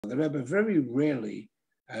The Rebbe very rarely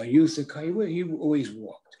used the car. He always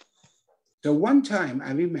walked. So one time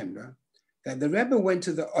I remember that the Rebbe went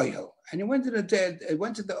to the Ohel, and he went to the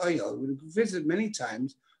Ohel. We visited many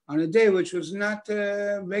times on a day which was not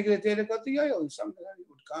a regular day to go to the Ohel. Sometimes he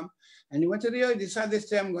would come, and he went to the Ohel. He decided this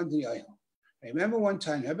day I'm going to the Ohel. I remember one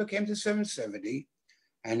time the Rebbe came to 770,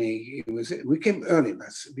 and we came early, but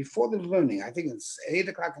before the learning. I think it's 8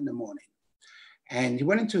 o'clock in the morning, and he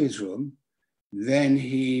went into his room. Then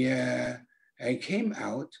he came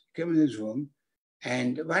in his room,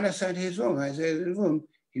 and right outside his room,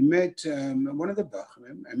 he met one of the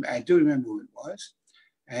Bachrim, and I do remember who it was,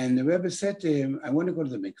 and the Rebbe said to him, I want to go to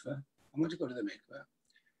the mikveh.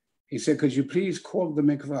 He said, could you please call the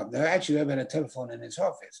mikveh up? There actually, the Rebbe had a telephone in his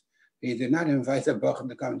office. He did not invite the Bachrim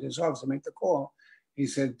to come to his office to make the call. He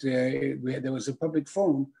said there was a public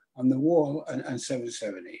phone on the wall on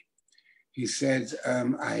 770. He said,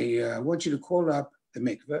 I want you to call up the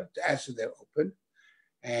mikveh to ask if they're open.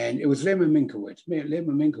 And it was Lema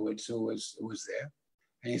Minkowitz who was there.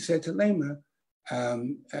 And he said to Lema,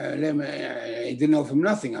 he didn't know from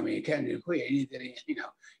nothing. I mean, he can't do it.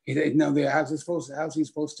 He didn't know how's he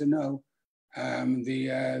supposed to know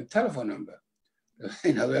the telephone number.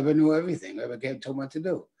 Rebbe knew everything. Rebbe told him what to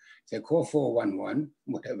do. He said, call 411,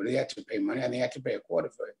 whatever. They had to pay money, and they had to pay a quarter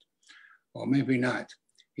for it. Or maybe not.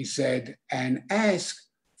 He said, and ask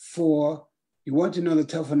for, you want to know the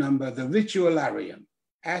telephone number, the ritualarium.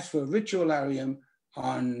 Ask for a ritualarium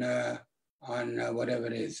on whatever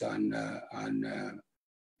it is, on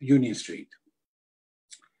Union Street.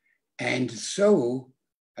 And so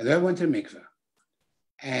I went to the mikveh.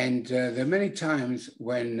 And there are many times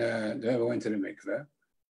when the Rebbe went to the mikveh,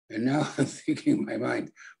 and now I'm thinking in my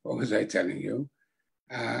mind, what was I telling you?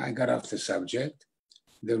 I got off the subject.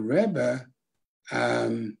 The Rebbe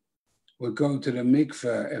would go to the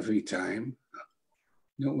mikveh every time.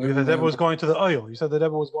 No, the Rebbe was going to the Ohel. You said the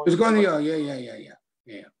Rebbe was going. He was going to the Ohel.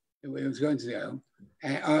 Yeah. He was going to the Ohel,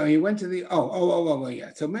 and he went to the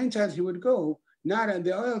yeah. So many times he would go. Not on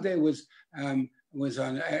the Ohel day was on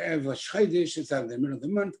Erev Chodesh, it's in the middle of the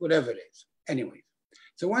month, whatever it is. Anyway,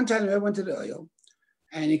 so one time I went to the Ohel,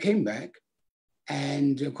 and he came back,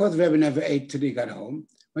 and of course the Rebbe never ate till he got home.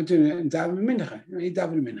 Went to daven mincha. He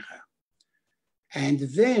davened mincha. And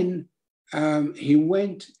then he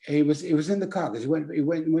went. He was in the car because he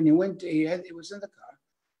was in the car,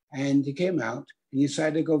 and he came out and he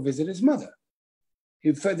decided to go visit his mother.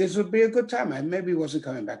 He thought this would be a good time. Maybe he wasn't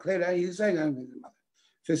coming back later. He decided to go visit his mother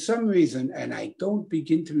for some reason, and I don't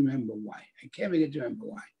begin to remember why. I can't begin to remember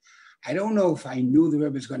why. I don't know if I knew the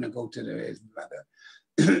Rebbe was going to go to his mother.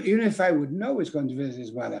 Even if I would know he's going to visit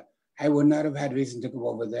his mother, I would not have had reason to go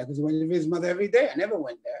over there because he went to visit his mother every day. I never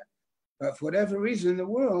went there. But for whatever reason in the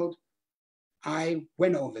world, I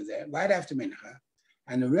went over there right after Mincha,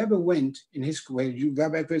 and the Rebbe went in his way.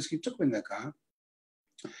 Rabbi Kreisky took me in the car.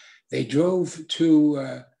 They drove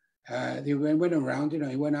to, they went around,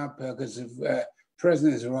 he went up because the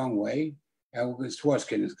President is the wrong way. It was towards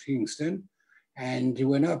Kingston. And he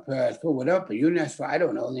went up, went up, UNESCO, I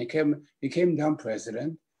don't know, and he came down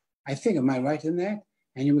President. I think, am I right in that?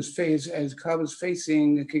 And his car was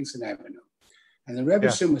facing Kingston Avenue. And the Rebbe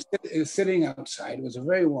was sitting outside. It was a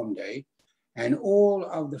very warm day. And all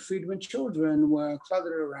of the Friedman children were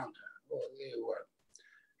clustered around her. They were,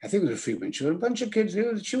 I think it was a Friedman children, a bunch of kids.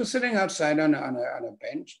 She was sitting outside on a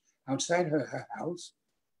bench outside her house.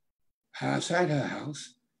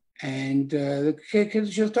 And the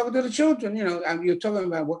kids, she was talking to the children, you're talking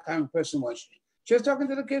about what kind of person was she? She was talking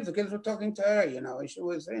to the kids were talking to her, she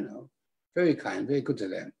was, very kind, very good to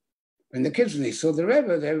them. When the kids, when they saw the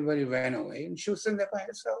Rebbe, everybody ran away and she was sitting there by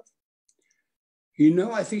herself.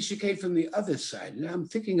 I think she came from the other side. Now I'm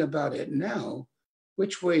thinking about it now,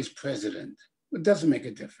 which way is president? It doesn't make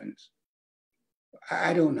a difference.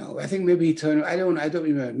 I don't know. I think maybe he turned, I don't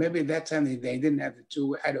remember. Maybe at that time they didn't have the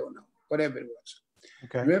two, I don't know, whatever it was.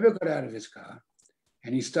 Okay. The Rebbe got out of his car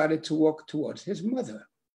and he started to walk towards his mother.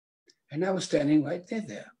 And I was standing right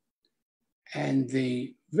there. And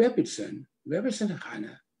the Rebbetzin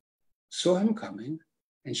Hannah, saw him coming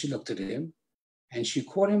and she looked at him and she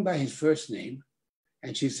called him by his first name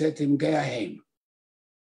and she said to him, Go home.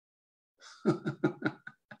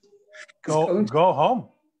 Go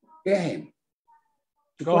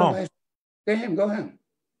home.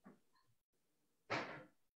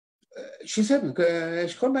 She said,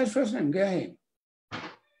 she called by his first name, Geheim.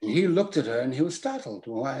 And he looked at her and he was startled.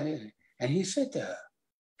 Why? And he said to her,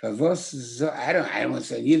 I don't want to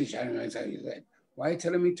say Yiddish, I don't know how you said. Why are you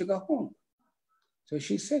telling me to go home? So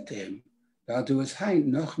she said to him, Du hast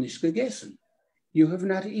heim noch nicht gegessen. You have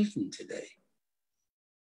not eaten today.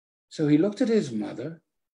 So he looked at his mother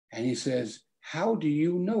And he says, how do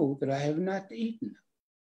you know that I have not eaten?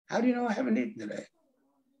 How do you know I haven't eaten today?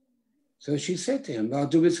 So she said to him,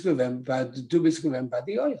 du bist gewesen bei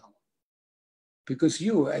the Ohel, because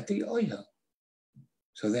you were at the Ohel.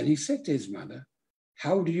 So then he said to his mother,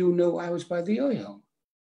 how do you know I was by the Ohel?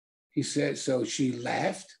 He said, so she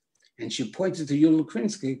laughed and she pointed to Yul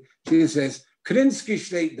Krinsky. She says, Krinsky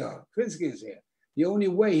steht da. Krinsky is here. The only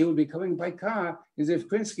way he would be coming by car is if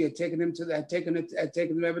Krinsky had taken him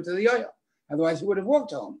over to the Ohel. Otherwise, he would have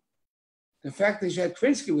walked home. The fact that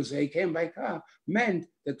Krinsky was there, he came by car, meant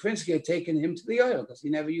that Krinsky had taken him to the Ohel because he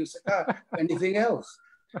never used a car for anything else.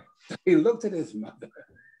 So he looked at his mother,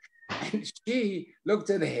 and she looked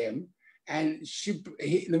at him, and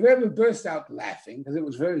the Rebbe burst out laughing because it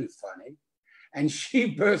was very funny, and she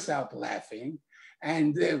burst out laughing,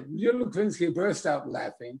 and Yul Krinsky burst out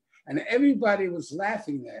laughing, and everybody was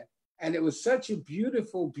laughing there. And it was such a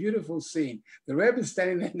beautiful, beautiful scene. The Rebbe is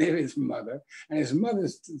standing there near his mother, and his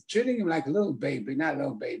mother's treating him like a little baby, not a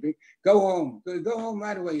little baby. Go home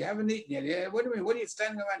right away. You haven't eaten yet. Yeah, what do you mean? What are you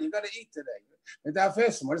standing around? You got to eat today. Without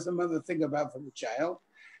fasting, what does the mother think about for the child?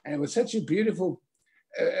 And it was such a beautiful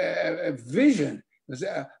vision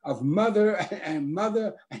of mother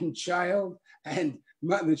and child, and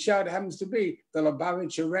the child happens to be the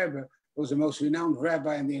Lubavitcher Rebbe, who was the most renowned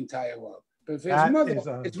rabbi in the entire world. But for his mother,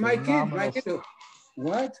 it's my kid.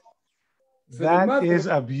 What? That is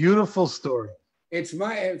a beautiful story. It's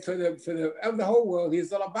my for the whole world. He's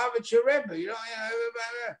the Lubavitcher Rebbe. You know,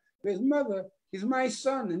 for his mother, he's my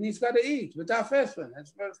son, and he's got to eat without fasting.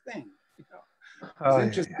 That's the first thing. You know, it's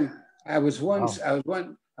interesting. Yeah. One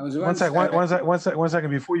second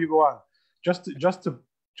before you go on. Just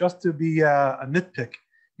to be a nitpick.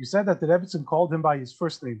 You said that the Rebbetzin called him by his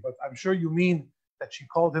first name, but I'm sure you mean that she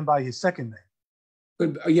called him by his second name.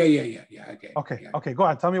 But, yeah. Okay. Go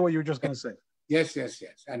on. Tell me what you were just going to say. Yes.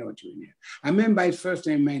 I know what you mean. I meant by his first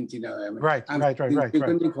name meant, Right. You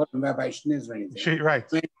couldn't call him Rabbi Shniz or anything. Right.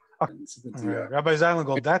 Rabbi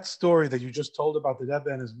Zeilingold, that story that you just told about the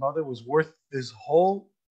Rebbe and his mother was worth, this whole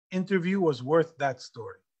interview was worth that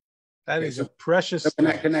story. That is a precious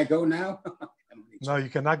story. Can I go now? No, you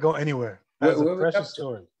cannot go anywhere. That's a precious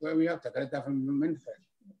story. Where are we up to?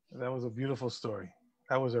 That was a beautiful story.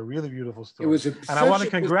 That was a really beautiful story. And I want to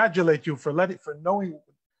congratulate you for knowing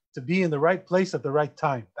to be in the right place at the right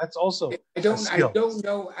time. That's also I don't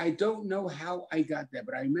know how I got there,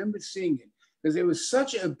 but I remember seeing it because it was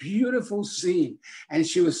such a beautiful scene. And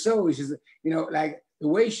she's like the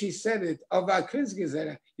way she said it, Ava Krinsky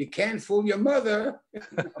said, you can't fool your mother.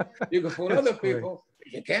 You can fool other people.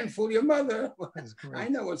 You can't fool your mother. I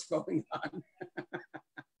know what's going on.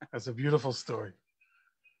 That's a beautiful story.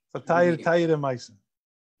 So Tayir and Mason.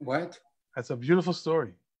 What? That's a beautiful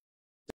story.